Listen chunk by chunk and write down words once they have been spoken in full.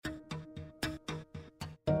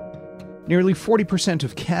Nearly 40%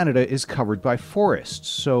 of Canada is covered by forests,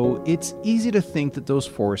 so it's easy to think that those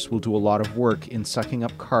forests will do a lot of work in sucking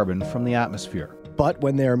up carbon from the atmosphere. But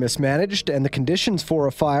when they are mismanaged and the conditions for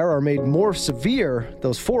a fire are made more severe,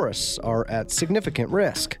 those forests are at significant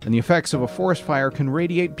risk. And the effects of a forest fire can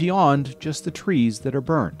radiate beyond just the trees that are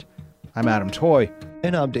burned. I'm Adam Toy.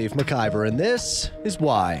 And I'm Dave McIver, and this is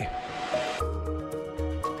Why.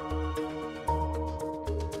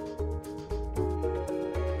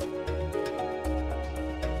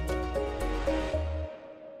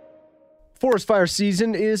 Forest fire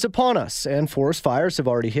season is upon us, and forest fires have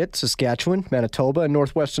already hit Saskatchewan, Manitoba, and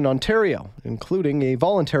northwestern Ontario, including a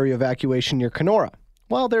voluntary evacuation near Kenora.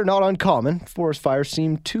 While they're not uncommon, forest fires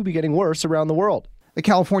seem to be getting worse around the world. The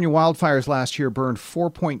California wildfires last year burned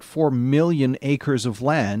 4.4 million acres of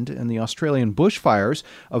land, and the Australian bushfires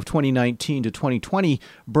of 2019 to 2020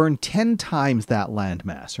 burned 10 times that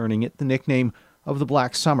landmass, earning it the nickname of the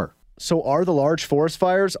Black Summer. So are the large forest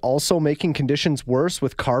fires also making conditions worse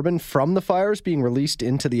with carbon from the fires being released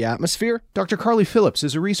into the atmosphere? Dr. Carly Phillips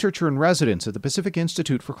is a researcher in residence at the Pacific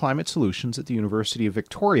Institute for Climate Solutions at the University of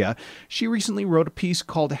Victoria. She recently wrote a piece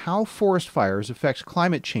called How Forest Fires Affect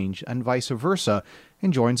Climate Change and Vice Versa,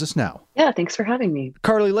 and joins us now. Yeah, thanks for having me.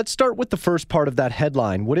 Carly, let's start with the first part of that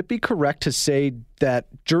headline. Would it be correct to say that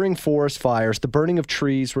during forest fires, the burning of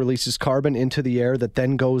trees releases carbon into the air that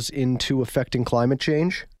then goes into affecting climate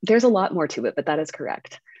change? There's a lot more to it, but that is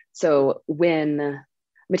correct. So when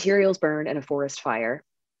materials burn in a forest fire,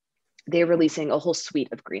 they're releasing a whole suite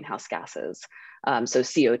of greenhouse gases. So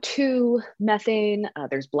CO2, methane,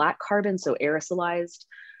 there's black carbon, so aerosolized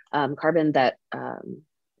carbon that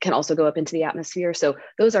can also go up into the atmosphere. So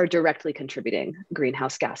those are directly contributing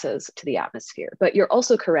greenhouse gases to the atmosphere. But you're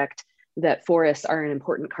also correct that forests are an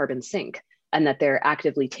important carbon sink and that they're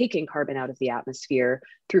actively taking carbon out of the atmosphere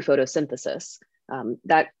through photosynthesis.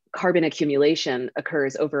 That carbon accumulation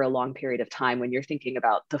occurs over a long period of time when you're thinking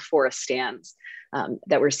about the forest stands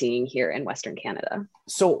that we're seeing here in Western Canada.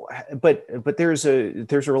 So, but there's a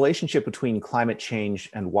relationship between climate change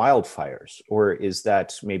and wildfires, or is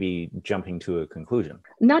that maybe jumping to a conclusion?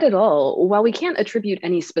 Not at all. While we can't attribute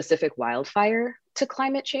any specific wildfire to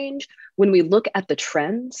climate change, when we look at the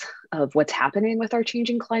trends of what's happening with our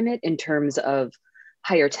changing climate in terms of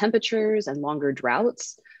higher temperatures and longer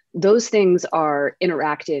droughts, those things are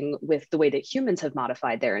interacting with the way that humans have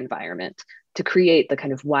modified their environment to create the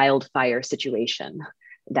kind of wildfire situation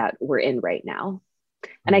that we're in right now.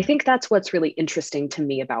 And I think that's what's really interesting to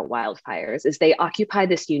me about wildfires is they occupy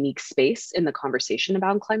this unique space in the conversation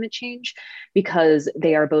about climate change because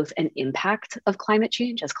they are both an impact of climate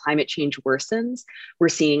change. As climate change worsens, we're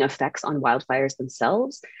seeing effects on wildfires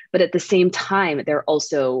themselves, but at the same time, they're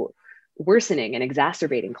also worsening and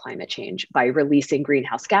exacerbating climate change by releasing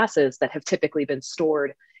greenhouse gases that have typically been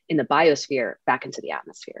stored in the biosphere back into the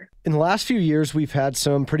atmosphere. In the last few years, we've had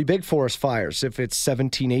some pretty big forest fires. If it's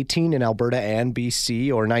 1718 in Alberta and BC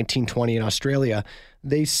or 1920 in Australia,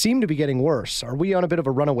 they seem to be getting worse. Are we on a bit of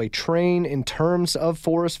a runaway train in terms of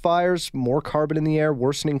forest fires? More carbon in the air,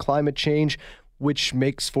 worsening climate change, which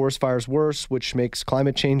makes forest fires worse, which makes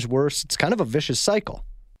climate change worse. It's kind of a vicious cycle.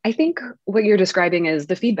 I think what you're describing is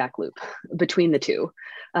the feedback loop between the two.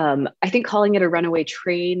 I think calling it a runaway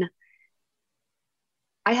train,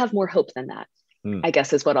 I have more hope than that, I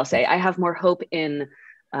guess is what I'll say. I have more hope in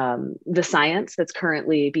the science that's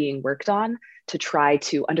currently being worked on to try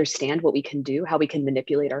to understand what we can do, how we can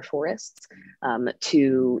manipulate our forests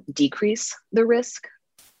to decrease the risk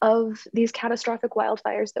of these catastrophic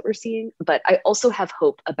wildfires that we're seeing. But I also have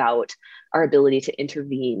hope about our ability to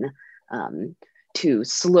intervene to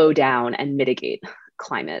slow down and mitigate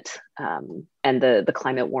climate and the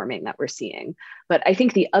climate warming that we're seeing. But I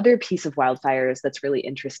think the other piece of wildfires that's really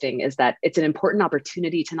interesting is that it's an important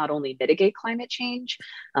opportunity to not only mitigate climate change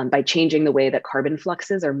by changing the way that carbon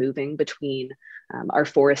fluxes are moving between our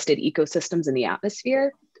forested ecosystems in the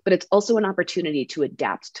atmosphere, but it's also an opportunity to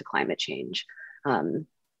adapt to climate change,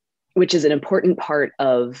 which is an important part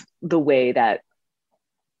of the way that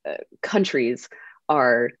countries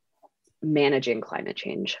are managing climate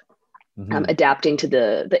change, adapting to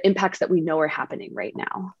the impacts that we know are happening right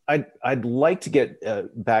now. I'd like to get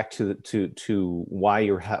back to why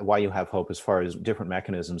you have hope as far as different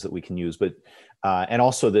mechanisms that we can use, but and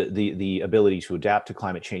also the ability to adapt to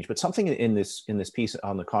climate change. But something in this piece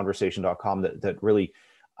on the conversation.com that really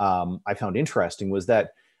I found interesting was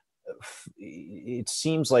that it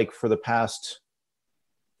seems like for the past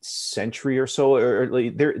century or so,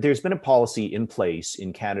 there's been a policy in place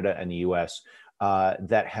in Canada and the US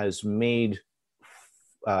that has made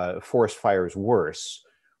forest fires worse,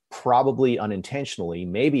 probably unintentionally,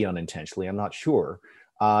 maybe unintentionally, I'm not sure,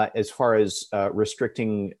 as far as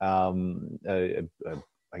restricting, I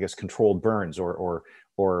guess, controlled burns or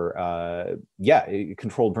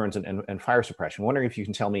controlled burns and fire suppression. I'm wondering if you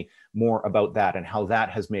can tell me more about that and how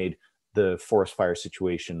that has made the forest fire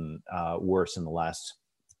situation worse in the last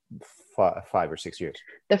 5 or 6 years.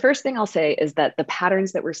 The first thing I'll say is that the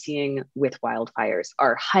patterns that we're seeing with wildfires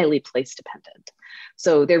are highly place dependent.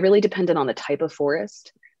 So they're really dependent on the type of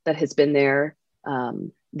forest that has been there,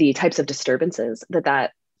 the types of disturbances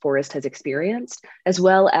that forest has experienced, as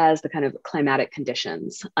well as the kind of climatic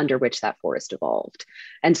conditions under which that forest evolved.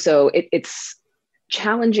 And so it's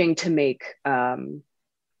challenging to make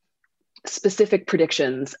specific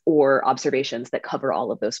predictions or observations that cover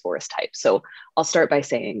all of those forest types. So I'll start by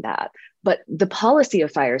saying that. But the policy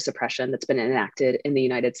of fire suppression that's been enacted in the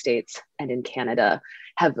United States and in Canada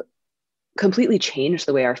have completely changed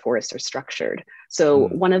the way our forests are structured. So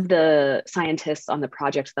one of the scientists on the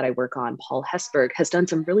project that I work on, Paul Hesburgh, has done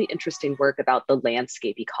some really interesting work about the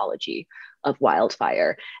landscape ecology of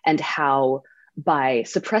wildfire and how by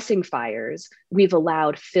suppressing fires, we've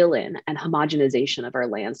allowed fill-in and homogenization of our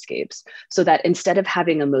landscapes so that instead of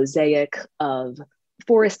having a mosaic of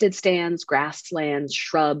forested stands, grasslands,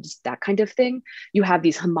 shrubs, that kind of thing, you have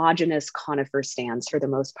these homogeneous conifer stands for the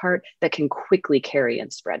most part that can quickly carry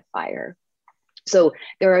and spread fire. So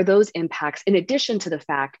there are those impacts, in addition to the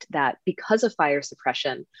fact that because of fire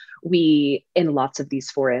suppression, we, in lots of these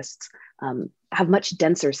forests, have much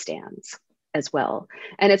denser stands as well.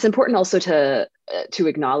 And it's important also to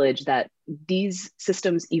acknowledge that these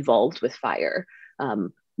systems evolved with fire,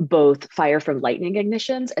 both fire from lightning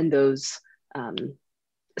ignitions and those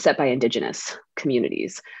set by indigenous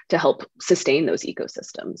communities to help sustain those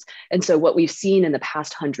ecosystems. And so what we've seen in the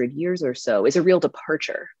past 100 years or so is a real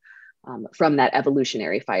departure from that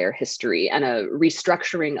evolutionary fire history and a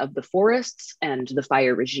restructuring of the forests and the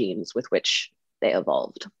fire regimes with which they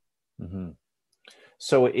evolved. Mm-hmm.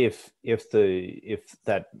 So if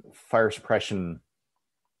that fire suppression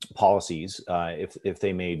policies, if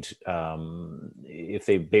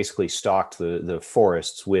they basically stocked the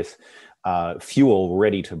forests with fuel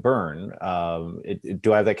ready to burn,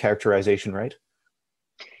 do I have that characterization right?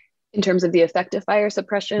 In terms of the effect of fire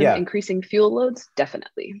suppression, increasing fuel loads,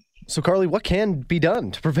 definitely. So, Carly, what can be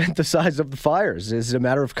done to prevent the size of the fires? Is it a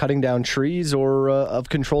matter of cutting down trees or of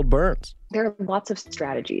controlled burns? There are lots of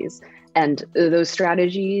strategies, and those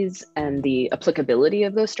strategies and the applicability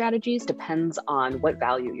of those strategies depends on what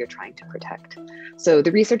value you're trying to protect. So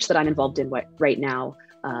the research that I'm involved in right now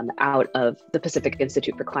out of the Pacific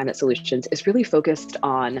Institute for Climate Solutions is really focused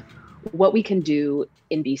on what we can do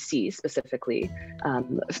in BC specifically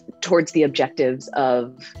towards the objectives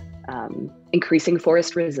of increasing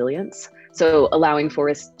forest resilience. So allowing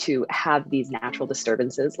forests to have these natural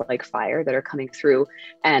disturbances like fire that are coming through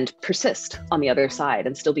and persist on the other side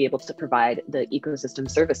and still be able to provide the ecosystem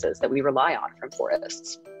services that we rely on from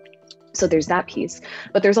forests. So there's that piece,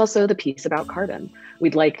 but there's also the piece about carbon.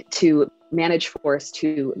 We'd like to manage forests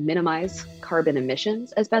to minimize carbon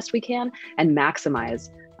emissions as best we can and maximize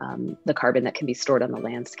the carbon that can be stored on the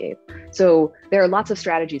landscape. So there are lots of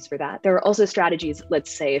strategies for that. There are also strategies, let's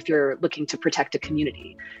say, if you're looking to protect a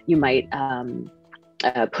community, you might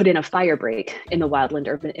put in a fire break in the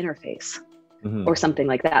wildland-urban interface or something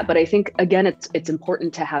like that. But I think, again, it's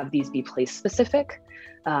important to have these be place specific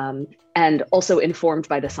and also informed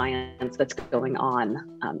by the science that's going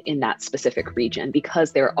on in that specific region,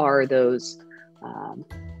 because there are those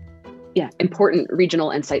important regional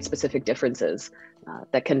and site-specific differences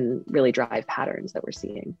that can really drive patterns that we're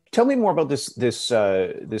seeing. Tell me more about this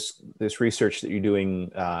research that you're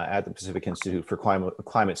doing at the Pacific Institute for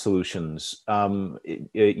Climate Solutions.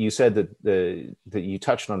 You said that you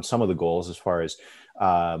touched on some of the goals as far as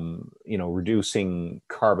reducing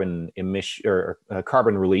carbon emission or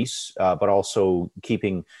carbon release, but also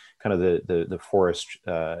keeping kind of the forest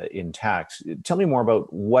intact. Tell me more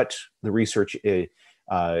about what the research is.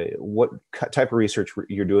 What type of research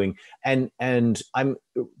you're doing, and I'm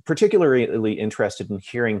particularly interested in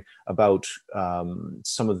hearing about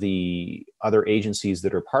some of the other agencies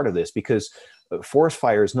that are part of this, because forest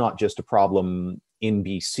fire is not just a problem in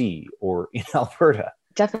BC or in Alberta.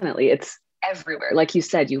 Definitely, it's everywhere. Like you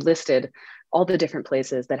said, you listed all the different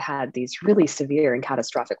places that had these really severe and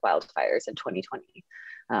catastrophic wildfires in 2020.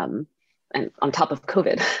 And on top of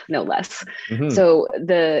COVID, no less. So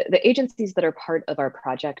the agencies that are part of our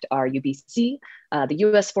project are UBC, the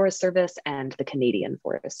US Forest Service, and the Canadian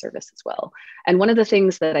Forest Service as well. And one of the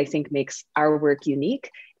things that I think makes our work unique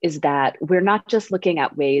is that we're not just looking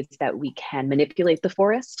at ways that we can manipulate the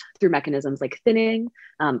forest through mechanisms like thinning,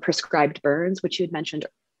 prescribed burns, which you had mentioned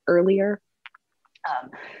earlier,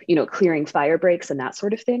 clearing fire breaks and that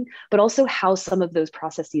sort of thing, but also how some of those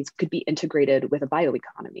processes could be integrated with a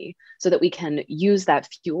bioeconomy so that we can use that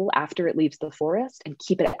fuel after it leaves the forest and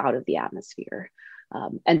keep it out of the atmosphere.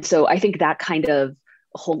 And so I think that kind of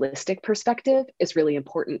holistic perspective is really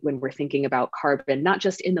important when we're thinking about carbon, not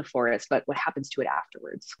just in the forest, but what happens to it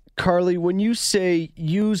afterwards. Carly, when you say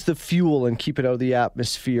use the fuel and keep it out of the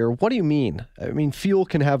atmosphere, what do you mean? I mean, fuel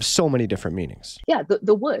can have so many different meanings. Yeah,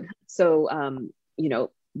 the wood. So,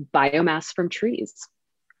 biomass from trees,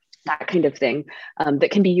 that kind of thing,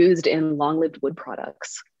 that can be used in long-lived wood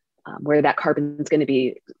products, where that carbon is going to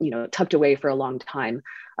be, tucked away for a long time.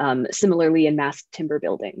 Similarly, in mass timber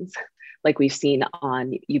buildings, like we've seen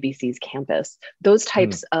on UBC's campus, those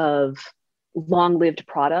types of long-lived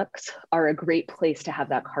products are a great place to have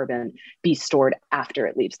that carbon be stored after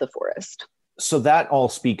it leaves the forest. So that all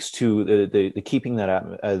speaks to the keeping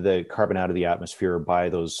the carbon out of the atmosphere by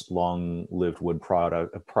those long-lived wood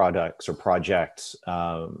products or projects.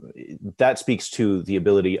 That speaks to the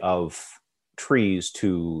ability of trees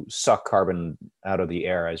to suck carbon out of the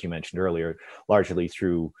air, as you mentioned earlier, largely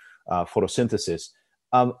through photosynthesis.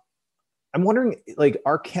 I'm wondering,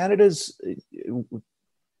 are Canada's?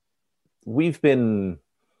 We've been.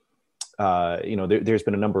 There's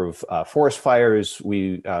been a number of forest fires.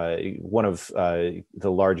 One of the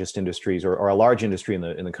largest industries, or a large industry in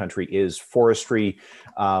the country, is forestry.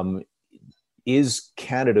 Are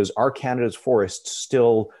Canada's forests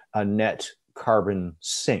still a net carbon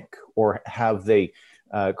sink, or have they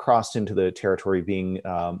crossed into the territory being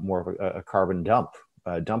more of a carbon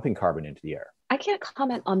dumping carbon into the air? I can't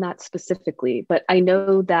comment on that specifically, but I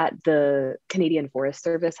know that the Canadian Forest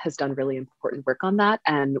Service has done really important work on that.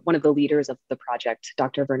 And one of the leaders of the project,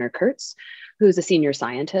 Dr. Werner Kurtz, who's a senior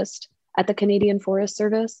scientist at the Canadian Forest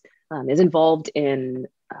Service, is involved in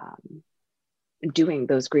doing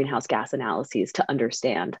those greenhouse gas analyses to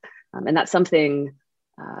understand. And that's something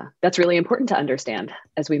that's really important to understand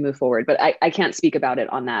as we move forward. But I can't speak about it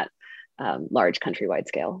on that large countrywide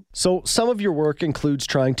scale. So some of your work includes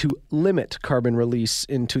trying to limit carbon release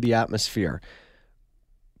into the atmosphere.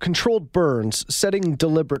 Controlled burns, setting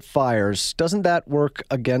deliberate fires, doesn't that work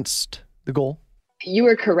against the goal? You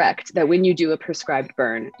are correct that when you do a prescribed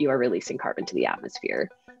burn, you are releasing carbon to the atmosphere.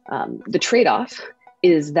 The trade-off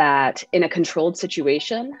is that in a controlled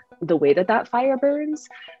situation, the way that fire burns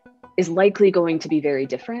is likely going to be very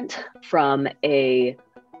different from a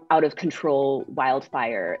out of control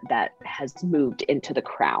wildfire that has moved into the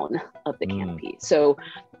crown of the canopy. So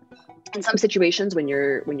in some situations when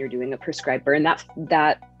you're doing a prescribed burn,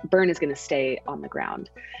 that burn is going to stay on the ground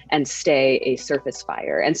and stay a surface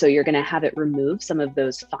fire. And so you're going to have it remove some of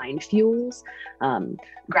those fine fuels,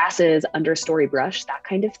 grasses, understory brush, that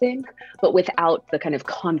kind of thing, but without the kind of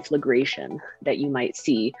conflagration that you might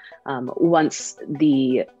see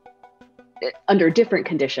under different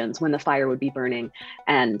conditions when the fire would be burning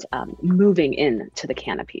and moving into the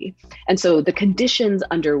canopy. And so the conditions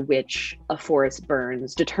under which a forest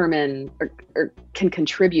burns determine or can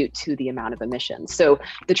contribute to the amount of emissions. So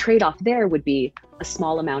the trade-off there would be a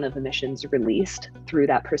small amount of emissions released through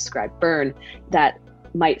that prescribed burn that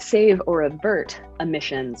might save or avert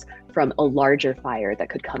emissions from a larger fire that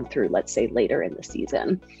could come through, let's say, later in the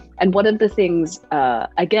season. And one of the things,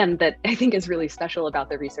 again, that I think is really special about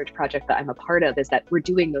the research project that I'm a part of is that we're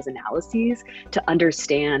doing those analyses to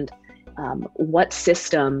understand what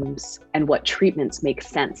systems and what treatments make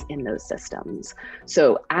sense in those systems.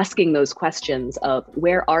 So asking those questions of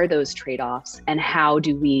where are those trade-offs and how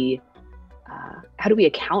do we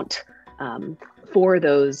account for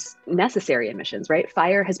those necessary emissions, right?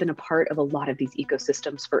 Fire has been a part of a lot of these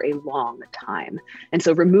ecosystems for a long time. And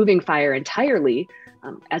so removing fire entirely,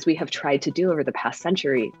 as we have tried to do over the past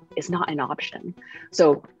century, is not an option.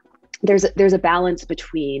 So there's a balance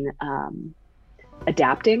between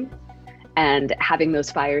adapting and having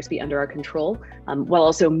those fires be under our control, while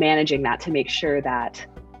also managing that to make sure that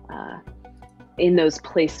in those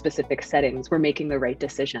place-specific settings, we're making the right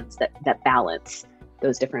decisions that balance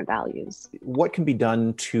those different values. What can be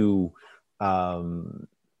done to,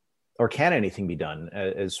 or can anything be done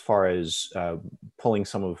as far as pulling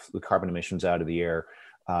some of the carbon emissions out of the air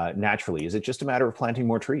naturally? Is it just a matter of planting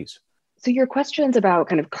more trees? So your question's about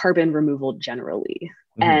kind of carbon removal generally.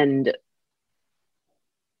 And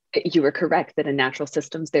you were correct that in natural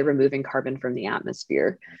systems, they're removing carbon from the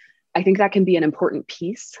atmosphere. I think that can be an important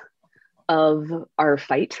piece of our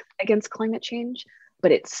fight against climate change,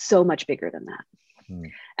 but it's so much bigger than that.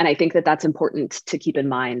 And I think that that's important to keep in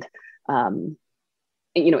mind,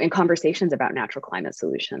 in conversations about natural climate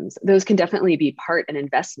solutions. Those can definitely be part an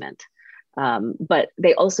investment, but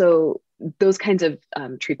they also those kinds of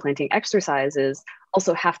tree planting exercises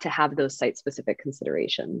also have to have those site-specific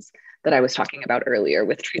considerations that I was talking about earlier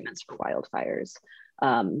with treatments for wildfires.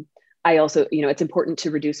 I also, it's important to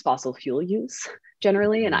reduce fossil fuel use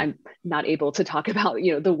generally, and I'm not able to talk about,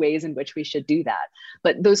 the ways in which we should do that.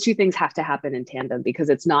 But those two things have to happen in tandem, because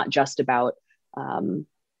it's not just about,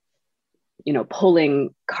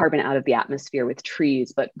 pulling carbon out of the atmosphere with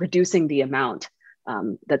trees, but reducing the amount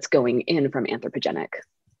that's going in from anthropogenic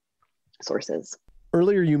sources.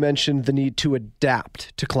 Earlier, you mentioned the need to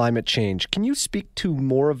adapt to climate change. Can you speak to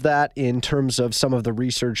more of that in terms of some of the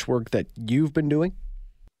research work that you've been doing?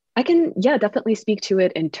 I can, definitely speak to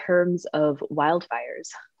it in terms of wildfires.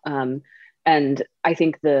 And I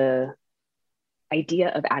think the idea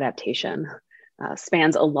of adaptation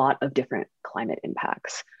spans a lot of different climate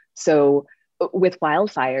impacts. So with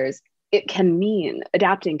wildfires,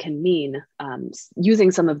 adapting can mean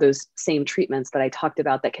using some of those same treatments that I talked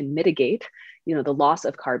about that can mitigate, the loss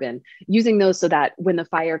of carbon, using those so that when the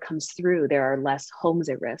fire comes through, there are less homes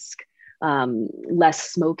at risk,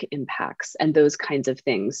 less smoke impacts, and those kinds of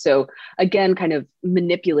things. So again, kind of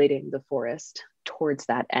manipulating the forest towards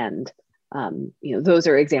that end. Those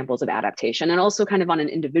are examples of adaptation, and also kind of on an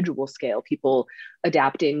individual scale, people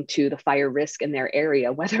adapting to the fire risk in their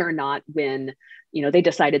area, whether or not when, they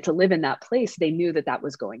decided to live in that place, they knew that that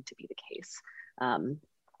was going to be the case.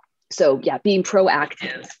 Being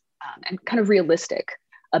proactive and kind of realistic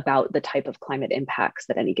about the type of climate impacts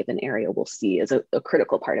that any given area will see is a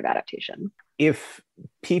critical part of adaptation. If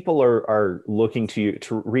people are looking to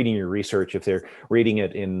reading your research, if they're reading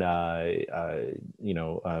it in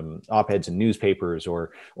op-eds in newspapers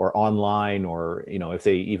or online, or if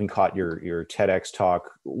they even caught your TEDx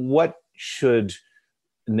talk, what should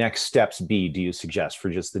next steps be, do you suggest, for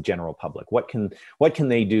just the general public? What can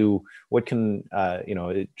they do? What can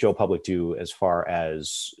Joe Public do as far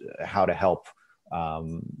as how to help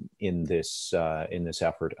in this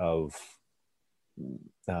effort of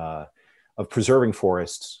preserving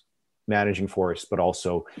forests, managing forests, but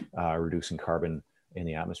also reducing carbon in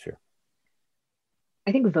the atmosphere?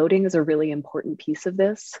 I think voting is a really important piece of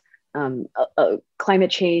this.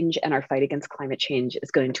 Climate change and our fight against climate change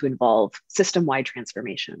is going to involve system-wide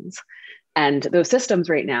transformations. And those systems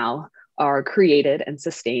right now are created and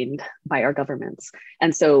sustained by our governments.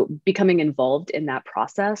 And so becoming involved in that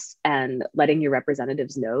process and letting your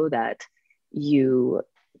representatives know that you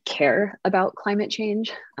care about climate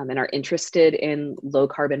change and are interested in low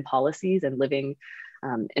carbon policies and living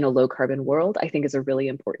in a low carbon world, I think is a really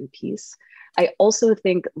important piece. I also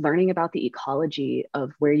think learning about the ecology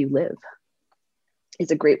of where you live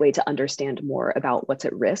is a great way to understand more about what's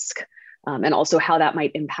at risk and also how that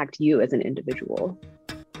might impact you as an individual.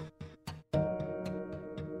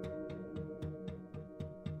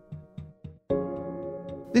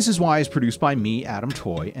 This Is Why is produced by me, Adam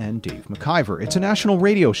Toy, and Dave McIver. It's a national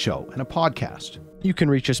radio show and a podcast. You can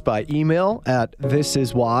reach us by email at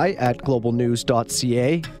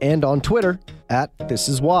thisiswhy@globalnews.ca and on Twitter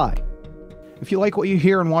 @thisiswhy. If you like what you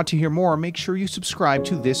hear and want to hear more, make sure you subscribe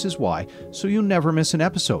to This Is Why so you never miss an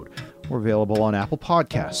episode. We're available on Apple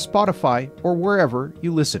Podcasts, Spotify, or wherever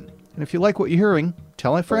you listen. And if you like what you're hearing,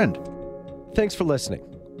 tell a friend. Thanks for listening.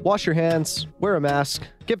 Wash your hands, wear a mask,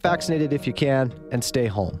 get vaccinated if you can, and stay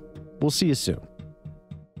home. We'll see you soon.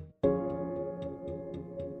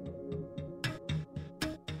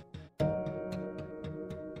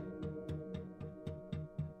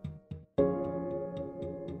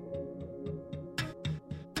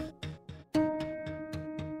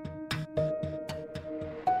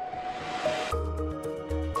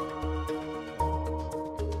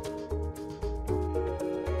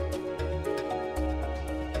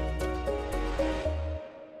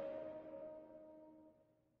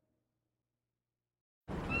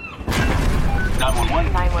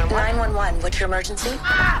 What's your emergency?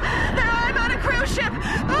 I'm on a cruise ship!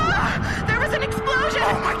 There was an explosion!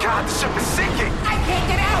 Oh my god, the ship is sinking! I can't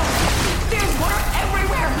get out! There's water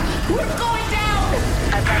everywhere! We're going down!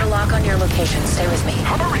 I've got a lock on your location. Stay with me.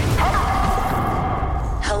 Hurry!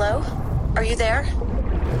 Hello? Are you there?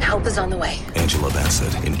 Help is on the way. Angela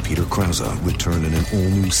Bassett and Peter Krause return in an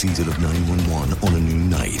all-new season of 911 on a new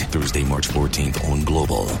night. Thursday, March 14th on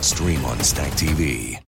Global. Stream on Stack TV.